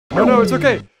Oh no, it's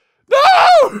okay. No!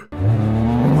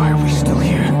 Why are we still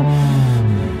here?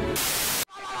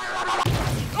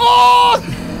 Oh!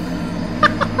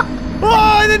 Oh,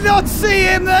 I did not see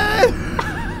him there!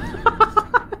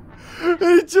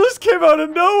 He just came out of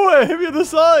nowhere, hit me on the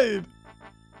side.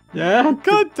 Yeah?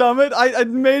 God damn it, I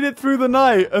made it through the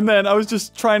night, and then I was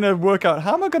just trying to work out,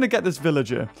 how am I going to get this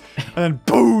villager? And then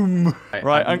boom!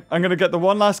 Right, I'm going to get the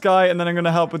one last guy, and then I'm going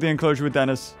to help with the enclosure with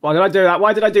Dennis. Why did I do that?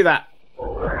 Why did I do that?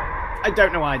 I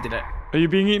don't know why I did it. Are you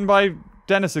being eaten by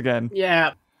Dennis again?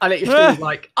 Yeah. I literally was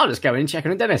like, I'll just go in and check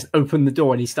on Dennis. Open the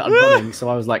door and he started running. So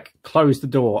I was like, close the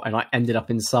door and I ended up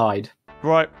inside.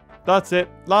 Right, that's it.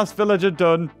 Last villager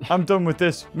done. I'm done with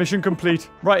this. Mission complete.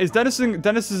 Right, is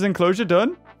Dennis's enclosure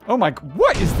done? Oh my,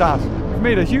 what is that? You've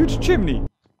made a huge chimney.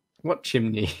 What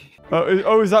chimney?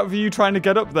 Oh, is that for you trying to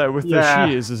get up there with the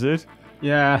shears, is it?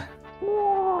 Yeah.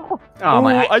 Oh,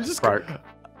 my I just broke.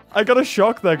 I got a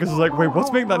shock there because I was like, wait,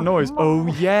 what's making that noise? Oh,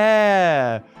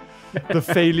 yeah. The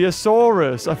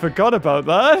Phaliosaurus. I forgot about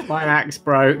that. My axe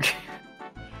broke.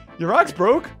 Your axe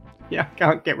broke? Yeah, I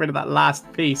can't get rid of that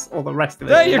last piece or the rest of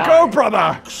it. There you go,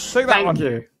 brother. Take that one. Thank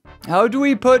you. How do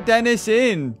we put Dennis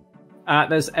in?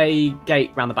 There's a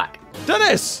gate round the back.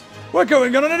 Dennis, we're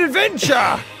going on an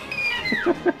adventure.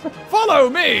 Follow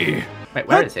me. Wait,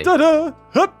 where is he? Da-da.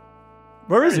 Hup.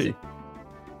 Where is he?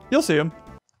 You'll see him.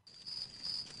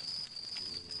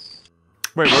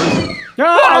 Wait, where is he?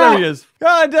 Ah, there he is. Come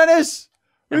on, Dennis.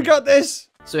 We got this.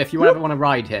 So if you ever want to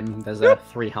ride him, there's a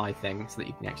 3 high thing so that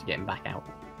you can actually get him back out.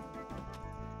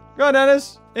 Go on,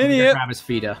 Dennis. In here. Grab his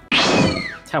feeder.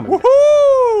 Tell me.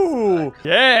 Woohoo!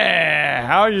 Yeah.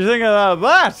 How do you think about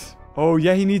that? Oh,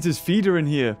 yeah, he needs his feeder in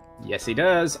here. Yes, he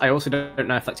does. I also don't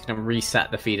know if that's going to reset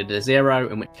the feeder to 0,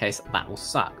 in which case that will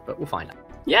suck, but we'll find out.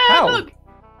 Yeah, How? look!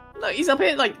 Look, he's up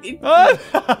here, like... Good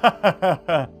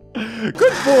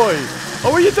boy. Oh,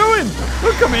 what are you doing?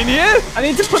 Don't come in here. I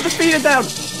need to put the feeder down!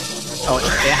 Oh,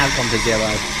 it has gone to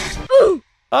 0.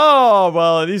 Oh,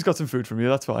 well, he's got some food from you.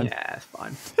 That's fine. Yeah, it's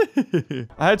fine.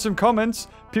 I had some comments.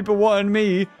 People wanted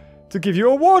me to give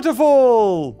you a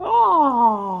waterfall.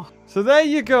 Oh! So there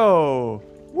you go.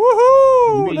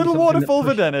 Woohoo! mean Little something waterfall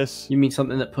that for Dennis. You mean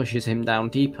something that pushes him down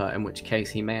deeper, in which case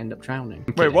he may end up drowning.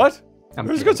 Wait, what? I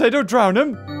was going to say, don't drown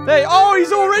him. Hey, oh,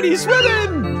 he's already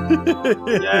swimming!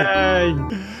 Yay!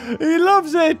 He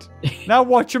loves it. Now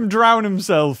watch him drown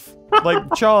himself, like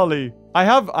Charlie. I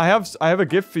have a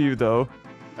gift for you though.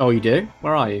 Oh, you do?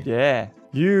 Where are you? Yeah,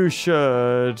 you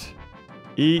should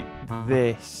eat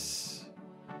this.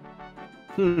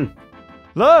 Look.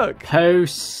 Num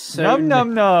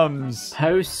num nums.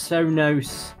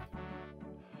 Posonos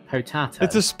potato.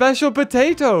 It's a special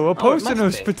potato, a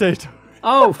Posonos potato.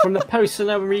 Oh, from the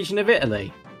Posono region of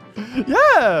Italy.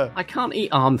 Yeah. I can't eat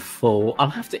arm full. I'll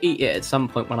have to eat it at some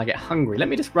point when I get hungry. Let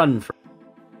me just run for it.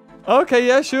 Okay,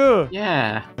 yeah, sure.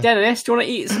 Yeah. Dennis, do you want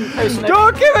to eat some Posono?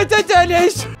 Don't give it to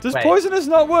Dennis! Does Wait. poisonous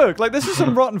not work? Like, this is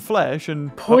some rotten flesh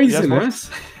and... Poisonous?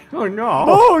 Oh, no.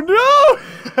 Oh,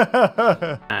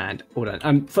 no! And all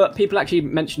done. For people actually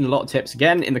mentioned a lot of tips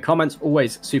again in the comments,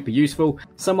 always super useful.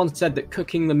 Someone said that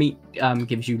cooking the meat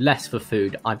gives you less for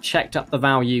food. I've checked up the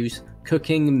values.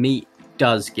 Cooking meat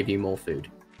does give you more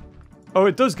food. Oh,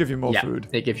 it does give you more food.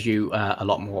 It gives you a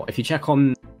lot more. If you check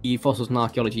on the Fossils and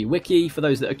Archaeology wiki, for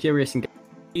those that are curious and get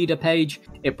the feeder page,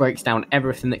 it breaks down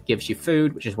everything that gives you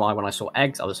food, which is why when I saw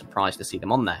eggs, I was surprised to see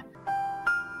them on there.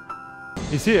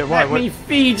 He's here. Why? Let me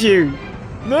feed you!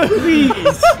 No,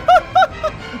 please!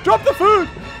 Drop the food!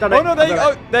 Done Oh, it. no,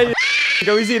 there you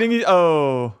go. He's eating.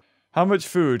 Oh. How much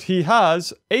food? He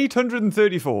has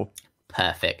 834.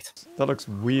 Perfect. That looks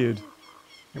weird.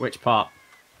 Which part?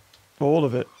 All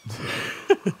of it.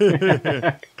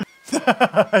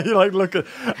 You like, look at...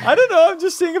 I don't know. I'm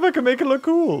just seeing if I can make it look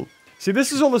cool. See,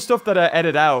 this is all the stuff that I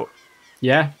edit out.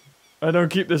 Yeah? I don't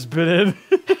keep this bit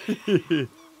in.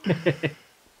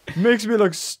 Makes me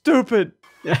look stupid.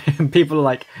 And people are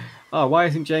like, oh, why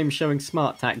isn't James showing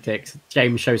smart tactics?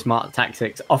 James shows smart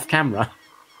tactics off camera.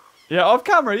 Yeah, off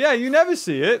camera. Yeah, you never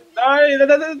see it.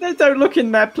 No, don't look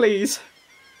in there, please.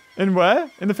 In where?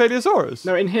 In the Phaliosaurus?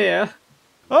 No, in here.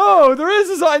 Oh, there is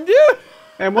a sign. You.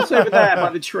 And what's over there by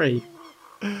the tree?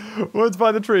 What's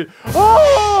by the tree?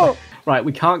 Oh! Right,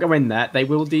 we can't go in there. They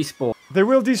will despawn. They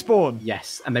will despawn?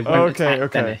 Yes, and they won't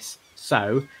attack Dennis.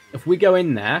 So, if we go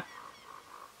in there,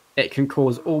 it can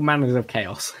cause all manners of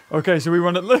chaos. Okay, so we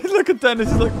want to... Look at Dennis.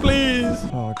 He's like, please.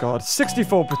 Oh, God.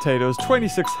 64 potatoes,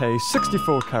 26 hay,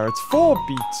 64 carrots, 4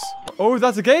 beets. Oh,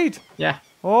 that's a gate. Yeah.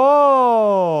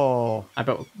 Oh. I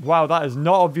bet... Wow, that is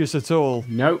not obvious at all.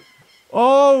 Nope.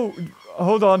 Oh,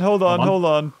 hold on. Hold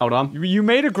on. You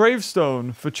made a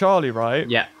gravestone for Charlie, right?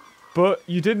 Yeah. But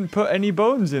you didn't put any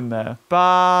bones in there.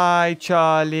 Bye,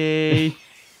 Charlie.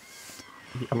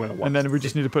 And then we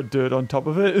just need to put dirt on top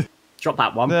of it. Drop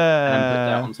that one. There. And then put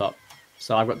dirt on top.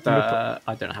 So I've got dirt.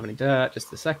 I don't have any dirt.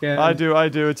 Just a second. I do.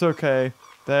 It's okay.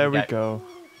 There we go.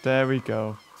 There we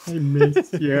go. I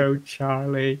miss you,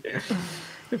 Charlie.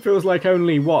 It feels like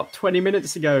only, 20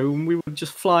 minutes ago when we were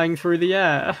just flying through the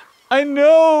air. I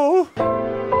know!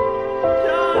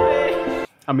 Charlie!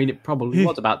 I mean, it probably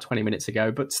was about 20 minutes ago,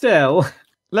 but still.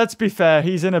 Let's be fair,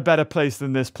 he's in a better place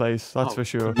than this place, that's for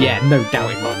sure. Yeah, no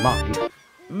doubt in my mind.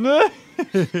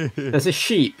 There's a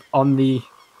sheep on the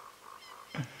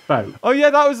boat. Oh yeah,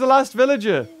 that was the last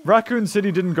villager. Raccoon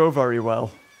City didn't go very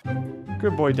well.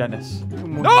 Good boy, Dennis.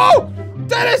 No!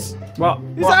 Dennis! What?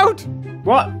 He's out!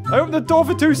 What? I opened the door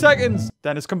for 2 seconds.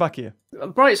 Dennis, come back here.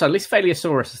 Bright side, at least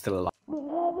Phaliosaurus is still alive.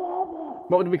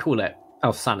 What would we call it?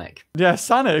 Oh, Sanic. Yeah,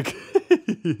 Sanic.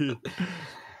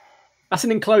 That's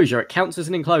an enclosure. It counts as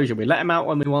an enclosure. We let him out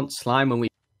when we want slime and we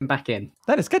him back in.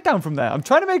 Dennis, get down from there. I'm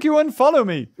trying to make you unfollow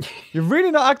me. You're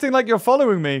really not acting like you're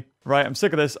following me. Right, I'm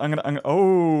sick of this.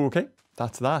 Oh, okay.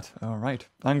 That's that. All right.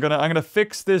 I'm gonna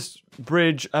fix this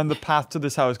bridge and the path to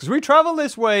this house because we travel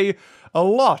this way a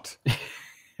lot.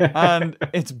 And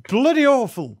it's bloody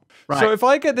awful. Right. So if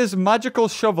I get this magical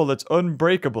shovel that's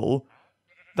unbreakable,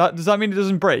 does that mean it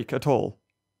doesn't break at all?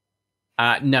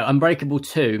 No, Unbreakable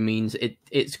 2 means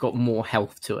it's got more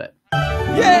health to it.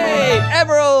 Yay!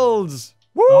 Emeralds!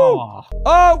 Woo!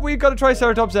 Oh, we got a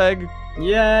Triceratops egg.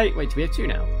 Yay! Wait, do we have 2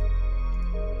 now?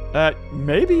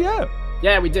 Maybe, yeah.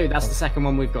 Yeah, we do. That's the second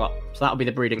one we've got. So that'll be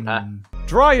the breeding pair.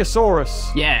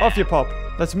 Dryosaurus. Yeah. Off you pop.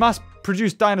 Let's mass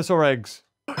produce dinosaur eggs.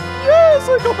 Yes,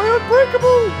 I got my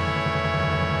Unbreakable.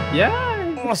 Yeah.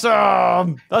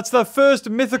 Awesome. That's the first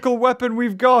mythical weapon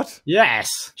we've got.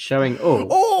 Yes. Showing.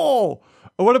 Oh.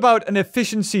 What about an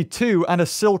efficiency 2 and a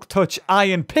silk touch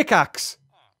iron pickaxe?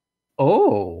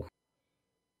 Oh.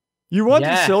 You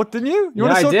wanted silk, didn't you? You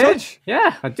want a silk touch?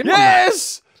 Yeah, I did.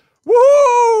 Yes.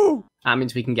 Woo! That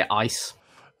means we can get ice.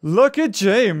 Look at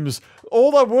James. All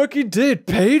that work he did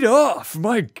paid off.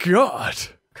 My God.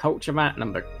 Culture mat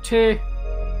number 2.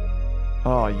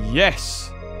 Oh,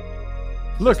 yes.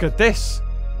 Look at this.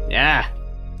 Yeah.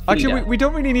 Actually, we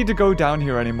don't really need to go down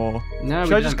here anymore. No,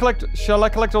 Shall I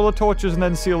collect all the torches and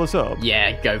then seal this up?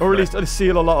 Yeah, go for it. Or at least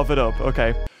seal a lot of it up.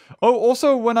 Okay. Oh,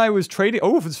 also, when I was trading...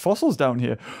 Oh, there's fossils down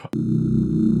here.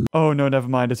 Oh, no, never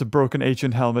mind. It's a broken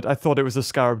ancient helmet. I thought it was a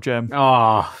scarab gem.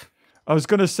 Oh. I was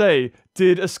going to say,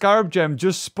 did a scarab gem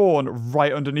just spawn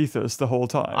right underneath us the whole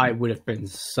time? I would have been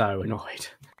so annoyed.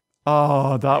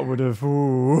 Oh, that would have...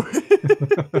 Ooh.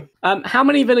 How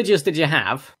many villagers did you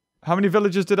have? How many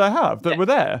villagers did I have that were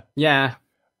there? Yeah.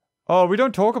 Oh, we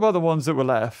don't talk about the ones that were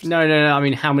left. No. I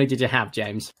mean, how many did you have,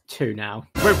 James? 2 now.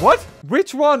 Wait, what?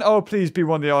 Which one? Oh, please be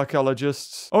one of the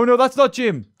archaeologists. Oh, no, that's not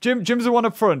Jim. Jim's the one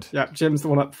up front. Yep, Jim's the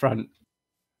one up front.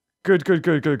 Good.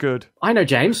 I know,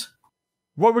 James.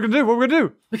 What we're gonna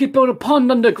do? We could build a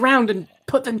pond underground and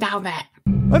put them down there.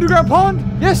 Underground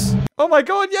pond? Yes! Oh my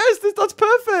God, yes! That's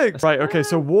perfect! Right, okay,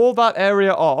 so wall that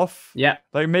area off. Yeah.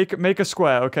 Like, make a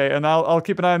square, okay? And I'll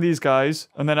keep an eye on these guys,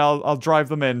 and then I'll drive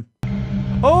them in.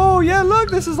 Oh, yeah,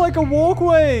 look! This is like a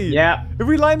walkway! Yeah. If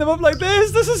we line them up like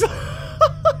this is...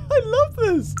 I love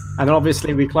this! And then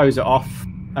obviously we close it off,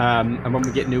 and when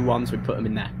we get new ones, we put them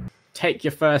in there. Take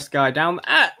your first guy down.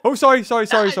 Oh, sorry.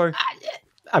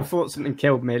 I thought something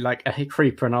killed me, like a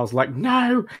creeper, and I was like,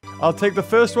 no! I'll take the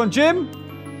first one. Jim!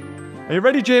 Are you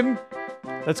ready, Jim?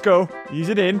 Let's go. Ease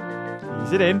it in.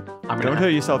 Don't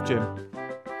hurt yourself, Jim.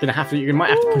 You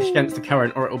might have to push against the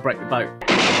current, or it'll break the boat.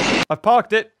 I've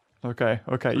parked it. Okay.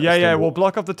 Yeah, we'll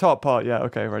block off the top part. Yeah,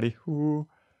 okay, ready. Ooh.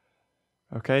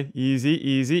 Okay,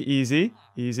 easy.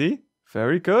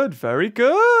 Very good.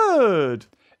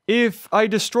 If I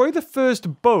destroy the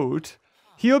first boat...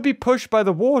 He'll be pushed by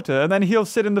the water, and then he'll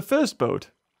sit in the first boat.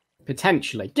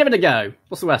 Potentially. Give it a go.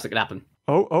 What's the worst that could happen?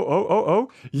 Oh.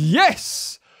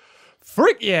 Yes!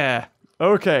 Freak yeah!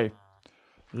 Okay.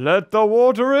 Let the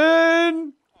water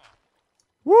in!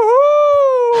 Woohoo!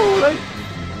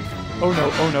 Oh no.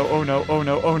 No.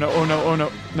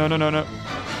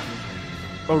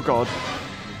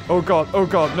 Oh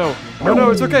God, no.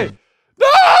 No, it's okay. No!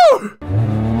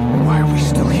 Why are we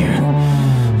still here?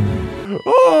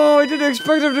 Oh, I didn't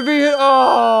expect him to be here.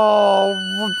 Oh,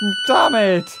 damn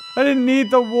it. I didn't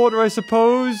need the water, I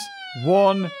suppose.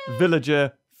 1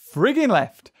 villager frigging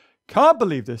left. Can't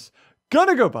believe this.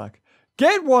 Gonna go back.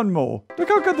 Get 1 more. Look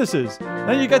how good this is.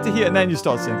 Then you get to here and then you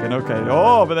start sinking. Okay.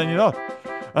 Oh, but then you're not.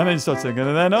 And then you start sinking.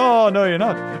 And then, oh, no, you're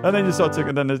not. And then you start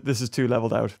sinking. And then this is 2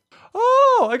 leveled out.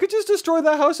 Oh, I could just destroy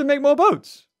that house and make more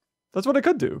boats. That's what I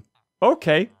could do.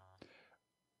 Okay.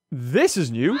 This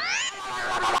is new.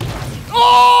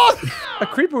 Oh! A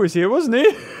creeper was here, wasn't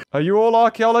he? Are you all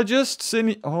archaeologists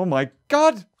in... Oh my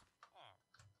god.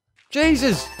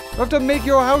 Jesus. I have to make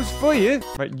your house for you.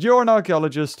 Right, you're an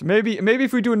archaeologist. Maybe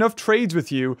if we do enough trades with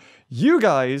you, you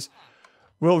guys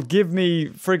will give me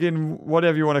friggin'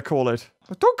 whatever you want to call it.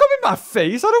 Don't come in my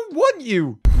face. I don't want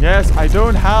you. Yes, I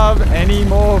don't have any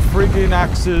more friggin'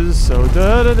 axes, so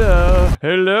da-da-da.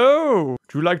 Hello.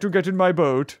 Would you like to get in my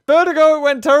boat? Vertigo, it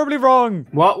went terribly wrong.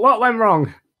 What went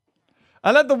wrong?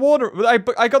 I let the water...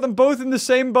 I got them both in the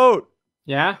same boat.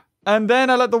 Yeah? And then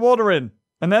I let the water in.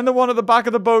 And then the one at the back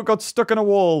of the boat got stuck in a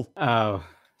wall. Oh,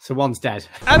 so one's dead.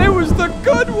 And it was the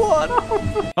good one!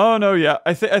 Oh no, yeah.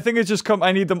 I think it's just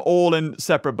I need them all in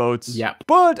separate boats. Yep.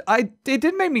 But it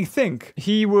did make me think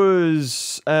he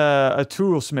was a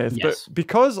toolsmith. Yes. But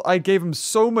because I gave him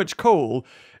so much coal,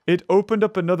 it opened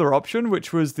up another option,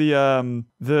 which was the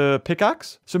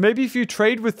pickaxe. So maybe if you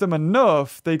trade with them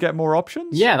enough, they get more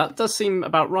options? Yeah, that does seem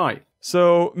about right.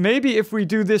 So maybe if we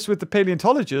do this with the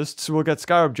paleontologists, we'll get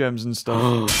scarab gems and stuff.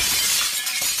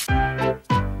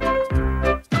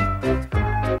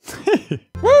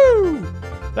 Woo!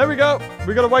 There we go.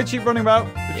 We got a white sheep running about.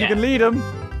 If you can lead him.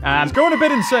 It's going a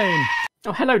bit insane.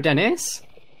 Oh, hello, Dennis.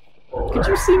 Could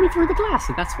you see me through the glass?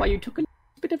 And that's why you took a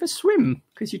bit of a swim,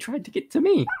 because you tried to get to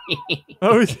me.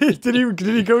 Oh, did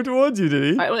he go towards you, did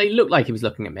he? Well, it looked like he was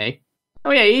looking at me.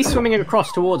 Oh yeah, he's swimming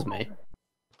across towards me.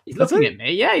 He's looking at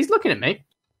me. Yeah, he's looking at me.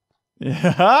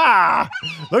 Yeah.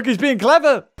 Look, he's being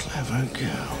clever. Clever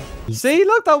girl. See,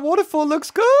 look, that waterfall looks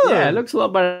good. Yeah, it looks a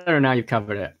lot better now you've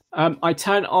covered it. I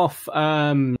turned off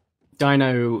dino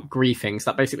griefing, so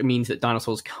that basically means that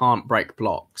dinosaurs can't break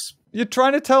blocks. You're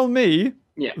trying to tell me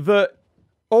that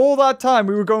all that time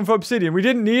we were going for obsidian, we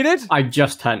didn't need it? I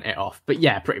just turned it off, but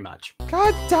yeah, pretty much.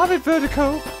 God damn it,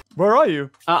 Vertigo. Where are you?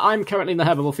 I'm currently in the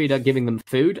herbivore feeder giving them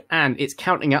food, and it's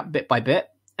counting up bit by bit.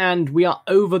 And we are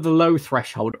over the low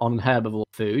threshold on herbivore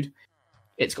food.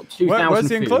 It's got 2,000 Where's the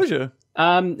food. enclosure?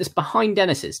 It's behind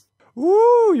Dennis's.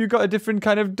 Ooh, you got a different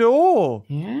kind of door.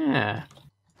 Yeah.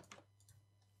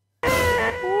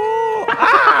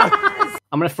 Ah!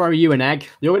 I'm going to throw you an egg.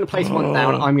 You're going to place one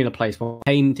down. I'm going to place one.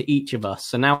 Pain to each of us.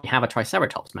 So now we have a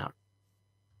Triceratops mount.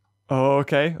 Oh,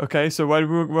 okay. Okay, so where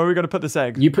are we going to put this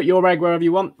egg? You put your egg wherever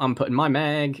you want. I'm putting my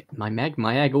egg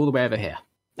all the way over here.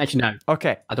 Actually, no.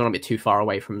 Okay. I don't want to be too far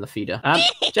away from the feeder.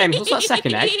 James, what's that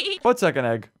second egg? What second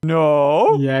egg?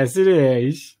 No. Yes, it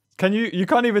is. You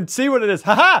can't even see what it is.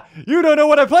 Haha! You don't know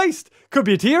what I placed. Could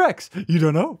be a T-Rex. You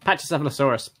don't know.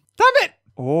 Pachycephalosaurus. Damn it!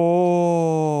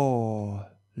 Oh,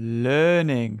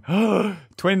 learning.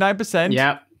 29%.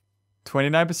 Yep.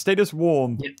 29% status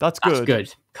warm. Yep. That's good. That's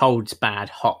good. Cold's bad.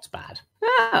 Hot's bad.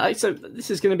 So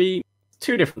this is going to be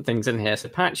two different things in here. So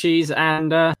Patchies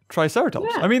and... Triceratops.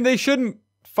 Yeah. I mean, they shouldn't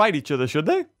fight each other, should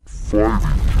they?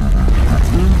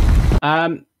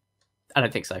 I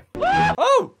don't think so.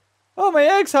 Oh! Oh, my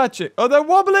egg's hatching. Oh, they're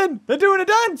wobbling. They're doing a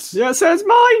dance. Yeah, so it's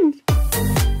mine.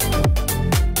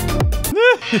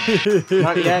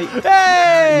 98.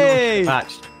 Hey!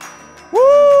 Patched.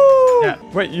 Woo! Yeah.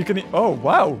 Wait, you can... Oh,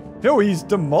 wow. Oh, he's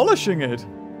demolishing it.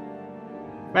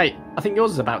 Wait, I think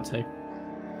yours is about to.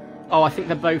 Oh, I think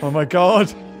they're both... Oh, my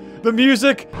God. The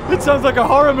music. It sounds like a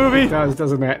horror movie. It does,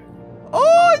 doesn't it?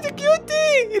 Oh, it's a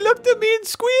cutie! He looked at me and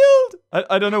squealed!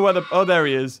 I don't know where the... Oh, there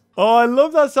he is. Oh, I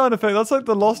love that sound effect. That's like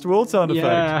the Lost World sound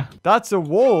effect. That's a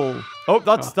wall. Oh,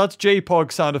 that's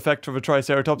J-Pog sound effect of a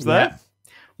Triceratops there. Yeah.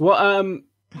 What are you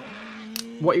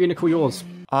going to call yours?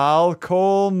 I'll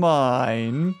call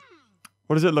mine...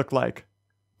 What does it look like?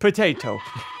 Potato.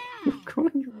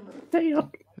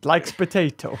 Potato. It likes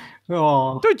potato.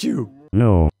 Oh. Don't you?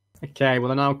 No. Okay, well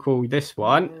then I'll call this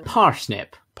one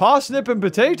Parsnip. Parsnip and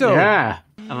potato. Yeah.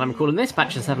 And I'm calling this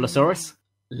Pachycephalosaurus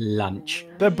Lunch.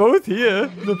 They're both here.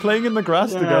 They're playing in the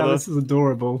grass together. This is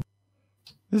adorable.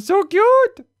 It's so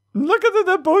cute. Look at them.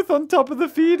 They're both on top of the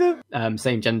feeder.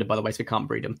 Same gender, by the way, so we can't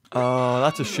breed them. Oh,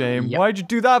 that's a shame. Yep. Why'd you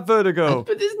do that, Vertigo?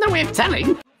 But there's no way of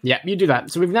telling. Yeah, you do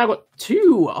that. So we've now got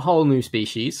 2 whole new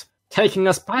species, taking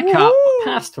us back up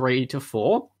past 3 to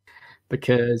 4.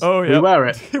 Because we were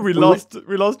it. we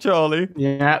lost Charlie.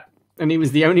 Yeah. And he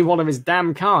was the only one of his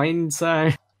damn kind,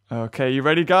 so... Okay, you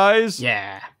ready, guys?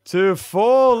 Yeah. To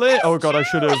fall in... Oh, God, I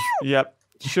should have... Yep.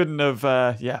 Shouldn't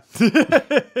have... Yeah.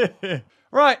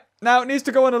 Right. Now, it needs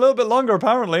to go on a little bit longer,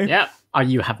 apparently. Yep. Oh,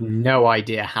 you have no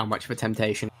idea how much of a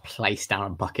temptation. Place down a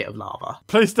bucket of lava.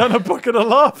 Place down a bucket of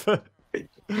lava.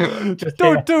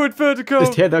 Don't do it, Vertigo.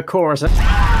 Just hear the chorus.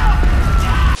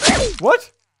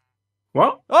 What?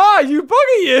 What? Ah, you buggy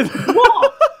it.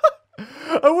 What?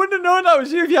 I wouldn't have known that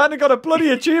was you if you hadn't got a bloody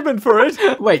achievement for it.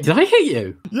 Wait, did I hit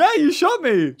you? Yeah, you shot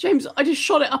me. James, I just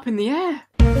shot it up in the air.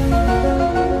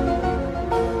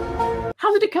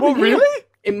 How did it come in here? Really?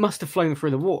 It must have flown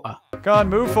through the water. Go on,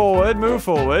 move forward, move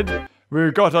forward.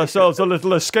 We've got ourselves a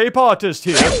little escape artist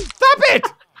here. Stop it!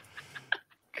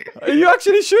 Are you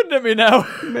actually shooting at me now?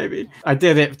 Maybe. I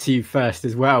did it to you first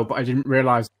as well, but I didn't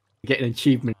realise I'd get an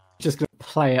achievement. Just going to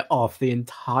play it off the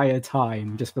entire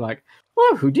time. Just be like,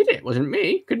 oh, who did it? Wasn't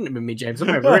me. Couldn't have been me, James. I'm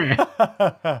over here.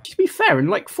 To be fair, in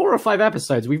like 4 or 5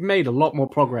 episodes, we've made a lot more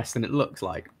progress than it looks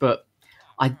like. But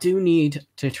I do need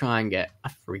to try and get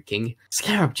a freaking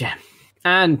scarab gem.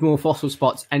 And more fossil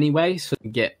spots anyway, so we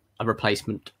can get a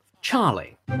replacement.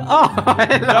 Charlie. Oh,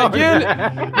 hello.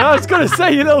 I was going to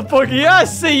say, you little buggy. I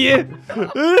see you.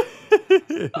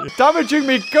 Damaging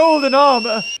me golden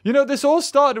armor. You know, this all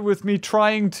started with me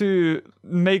trying to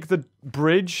make the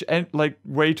bridge and like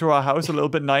way to our house a little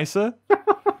bit nicer.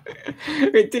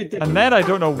 It did. And then I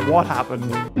don't know what happened.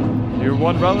 You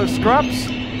want relic scraps?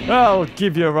 I'll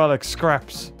give you relic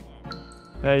scraps.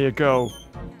 There you go.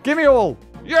 Give me all.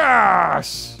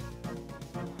 Yes!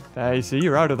 There, you see,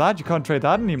 you're out of that. You can't trade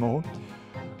that anymore.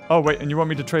 Oh, wait, and you want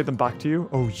me to trade them back to you?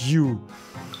 Oh, you.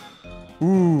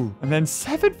 Ooh, and then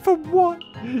 7 for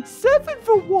 1. 7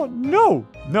 for 1. No.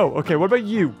 No. Okay, what about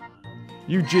you?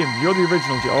 You, Jim. You're the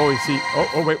original Jim. Oh, you see.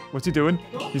 Oh, wait. What's he doing?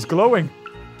 He's glowing.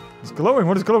 He's glowing.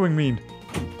 What does glowing mean?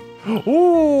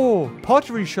 Oh,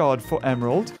 pottery shard for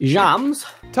emerald. Jams.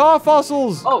 Tar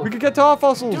fossils. Oh. We could get tar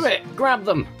fossils. Do it. Grab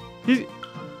them.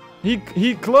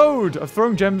 He glowed. I've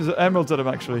thrown emeralds at him,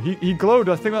 actually. He glowed.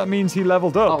 I think that means he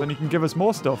leveled up and he can give us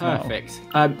more stuff Perfect.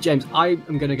 James, I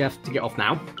am going to have to get off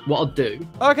now. What I'll do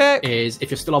is, if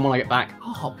you're still on when I get back,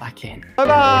 I'll hop back in.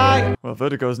 Bye-bye. Well,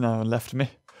 Vertigo's now left me.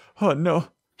 Oh, no.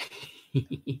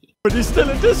 But he's still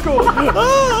in Discord.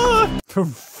 Ah!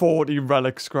 40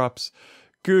 relic scraps.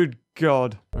 Good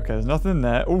God. Okay, there's nothing in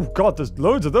there. Oh, God, there's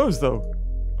loads of those, though.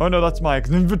 Oh, no, that's my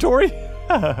inventory.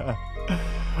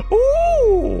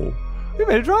 Ooh! We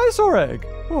made a dinosaur egg.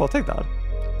 Oh, I'll take that.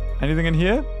 Anything in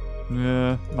here?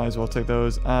 Yeah, might as well take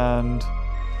those. And...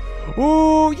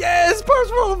 ooh, yes!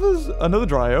 Parasmolivus! Another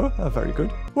Dryo. Oh, very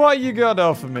good. What you got to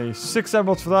offer me? 6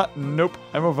 emeralds for that? Nope.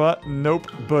 Emerald for that? Nope.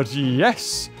 But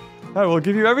yes! I will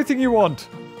give you everything you want.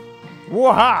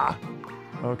 Waha!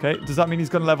 Okay, does that mean he's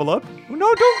going to level up? Oh,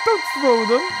 no, don't throw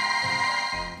them.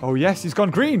 Oh, yes, he's gone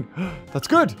green. That's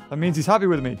good. That means he's happy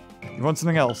with me. He wants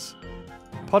something else.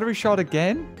 Pottery shard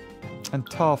again? And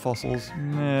tar fossils.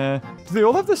 Nah. Do they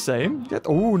all have the same?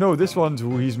 Oh, no, this one's...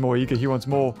 ooh, he's more eager. He wants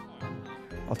more.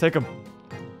 I'll take him.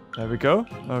 There we go.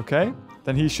 Okay.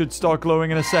 Then he should start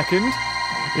glowing in a second.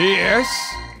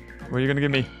 Yes! What are you going to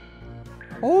give me?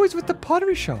 Oh, he's with the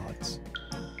pottery shards.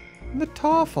 And the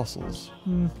tar fossils.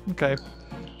 Okay.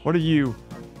 What are you?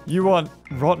 You want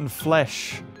rotten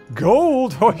flesh.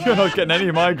 Gold? Oh, you're not getting any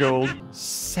of my gold.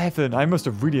 7. I must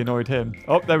have really annoyed him.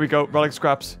 Oh, there we go. Relic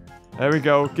scraps. There we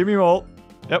go. Give me them all.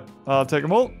 Yep, I'll take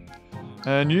them all.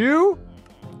 And you?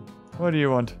 What do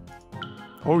you want?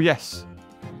 Oh, yes.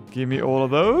 Give me all of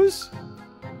those.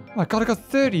 Oh my God, I got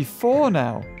 34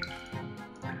 now.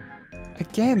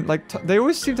 Again, like, they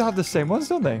always seem to have the same ones,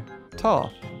 don't they? Tar.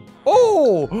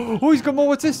 Oh! Oh, he's got more.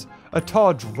 What's this? A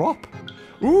tar drop.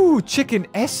 Ooh, chicken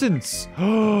essence.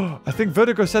 I think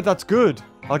Vertigo said that's good.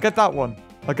 I'll get that one.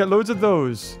 I'll get loads of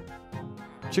those.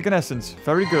 Chicken essence.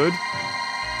 Very good.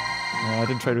 No, I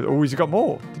didn't trade with... oh, he's got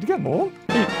more. Did he get more?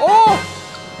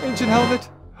 Oh! Ancient helmet.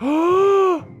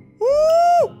 Ooh!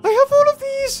 I have all of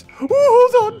these. Ooh,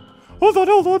 hold on.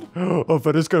 Hold on. Oh,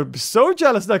 Vertigo's going to be so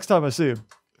jealous next time I see him.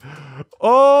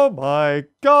 Oh my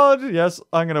God. Yes,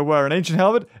 I'm going to wear an ancient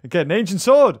helmet and get an ancient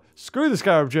sword. Screw the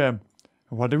scarab gem.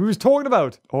 What we was talking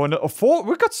about? Oh, and 4.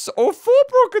 We've got 4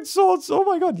 broken swords. Oh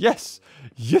my God. Yes.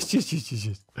 Yes.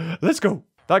 Let's go.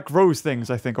 That grows things,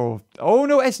 I think. Oh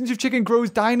no. Essence of chicken grows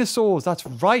dinosaurs. That's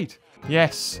right.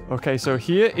 Yes. Okay. So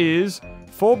here is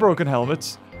 4 broken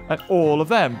helmets and all of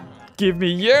them. Give me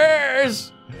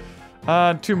yes.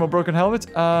 And 2 more broken helmets.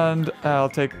 And I'll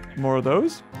take more of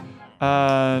those.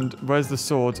 And where's the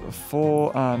swords?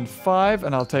 4 and 5.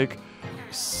 And I'll take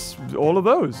all of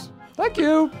those. Thank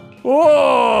you.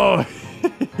 Whoa!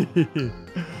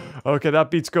 Okay,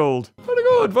 that beats gold. Very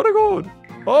good.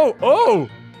 Oh,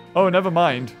 never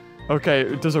mind. Okay,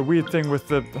 it does a weird thing with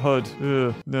the HUD.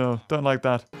 Ugh, no, don't like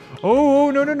that. Oh,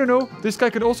 no. This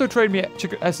guy can also trade me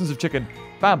essence of chicken.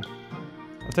 Bam.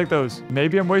 I'll take those.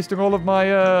 Maybe I'm wasting all of my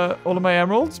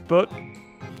emeralds, but...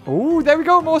 oh, there we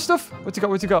go, more stuff. What's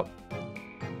he got?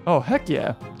 Oh, heck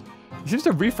yeah. He seems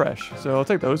to refresh, so I'll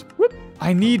take those. Whoop.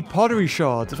 I need pottery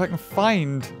shards if I can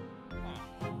find...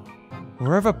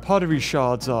 Wherever pottery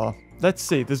shards are. Let's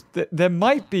see. There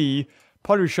might be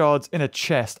pottery shards in a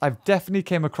chest. I've definitely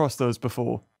came across those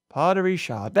before. Pottery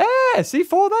shard. There! See,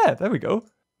 4 there. There we go.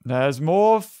 There's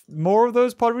more of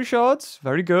those pottery shards.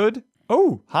 Very good.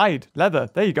 Oh, hide. Leather.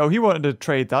 There you go. He wanted to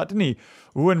trade that, didn't he?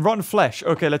 Ooh, and rotten flesh.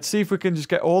 Okay, let's see if we can just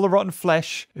get all the rotten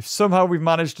flesh. If somehow we've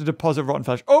managed to deposit rotten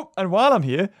flesh. Oh, and while I'm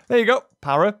here, there you go.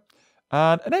 Para.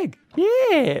 And an egg.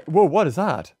 Yeah. Whoa, what is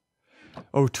that?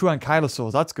 Oh, 2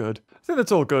 ankylosaurs. That's good. I think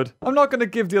that's all good. I'm not gonna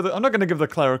give the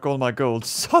cleric all my gold.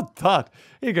 Sod that.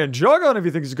 He can jog on if he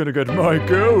thinks he's gonna get my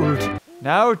gold.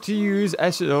 Now to use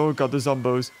oh god, the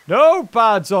zombos. No,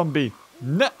 bad zombie.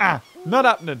 Nah, not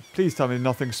happening. Please tell me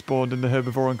nothing spawned in the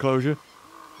herbivore enclosure.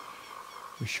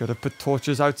 We should have put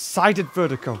torches outside it,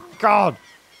 Vertigo. God.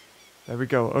 There we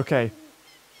go. Okay.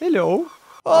 Hello.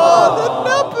 Oh, they're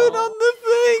napping on the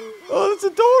thing. Oh, that's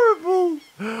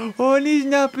adorable. Oh, and he's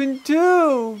napping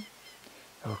too.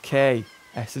 Okay.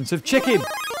 Essence of chicken.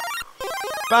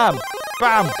 Bam.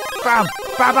 Bam. Bam.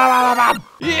 Bam, bam, bam, bam.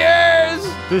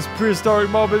 Yes! This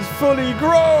prehistoric mob is fully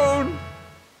grown.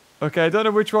 Okay, I don't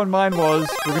know which one mine was.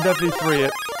 We can definitely 3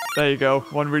 it. There you go.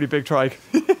 One really big trike.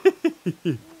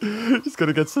 It's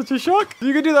gonna get such a shock.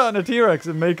 You can do that on a T-Rex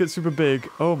and make it super big.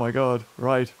 Oh my god.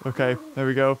 Right. Okay. There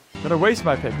we go. Gonna waste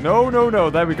my pick. No, no,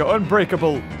 no. There we go.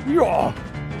 Unbreakable. Yeah.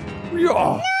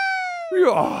 Yeah.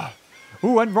 Yeah.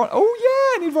 Ooh, and oh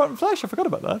yeah, I need rotten flesh. I forgot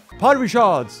about that. Pottery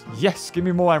shards. Yes, give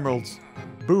me more emeralds.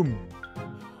 Boom.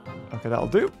 Okay, that'll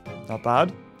do. Not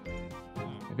bad.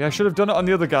 Maybe I should have done it on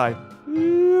the other guy.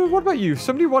 What about you?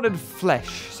 Somebody wanted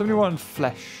flesh. Somebody wanted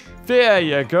flesh. There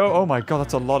you go. Oh my god,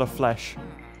 that's a lot of flesh.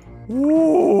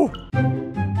 Ooh.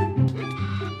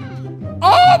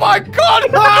 Oh my god!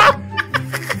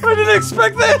 I didn't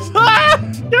expect this!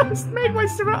 Just made my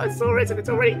Ceratosaurus and it's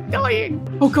already dying.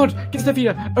 Oh god, get to the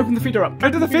feeder. Open the feeder up.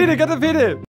 Get to the feeder, get the feeder.